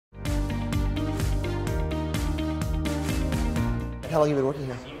How long have you been working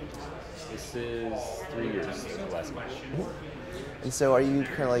here? This is 3 years last month. And so are you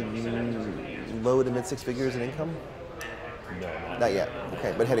kind of like low to mid six figures in income? No, Not yet.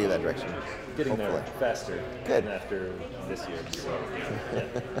 Okay, but heading in that direction. getting Hopefully. there faster. Good. After this year, so yeah,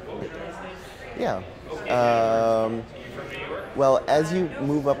 we'll get there. Yeah. Well, as you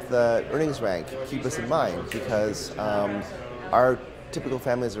move up the earnings rank, keep us in mind because our typical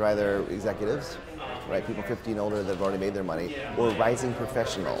families are either executives, right, people 50 and older that have already made their money, or rising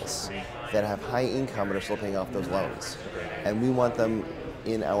professionals that have high income but are still paying off those loans. And we want them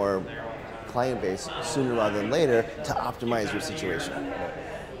in our client base sooner rather than later to optimize your situation.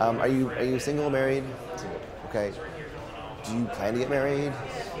 Are you single, married? Single. Okay. Do you plan to get married?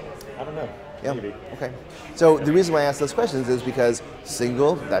 I don't know. Yeah. Maybe. Okay. So the reason why I ask those questions is because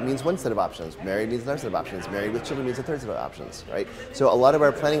single, that means one set of options. Married means another set of options. Married with children means a third set of options, right? So a lot of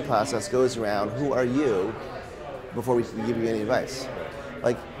our planning process goes around who are you before we give you any advice.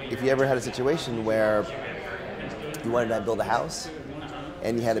 Like if you ever had a situation where you wanted to build a house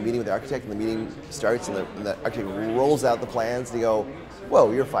and you had a meeting with the architect and the meeting starts and the architect rolls out the plans and you go,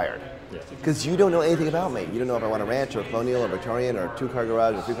 whoa, you're fired. Because you don't know anything about me. You don't know if I want a ranch or a colonial or Victorian or a two-car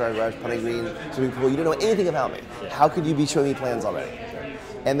garage or three-car garage, putting green, swimming pool. You don't know anything about me. How could you be showing me plans already?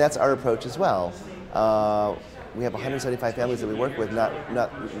 And that's our approach as well. We have 175 families that we work with.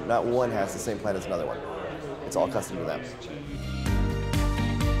 Not one has the same plan as another one. It's all custom to them.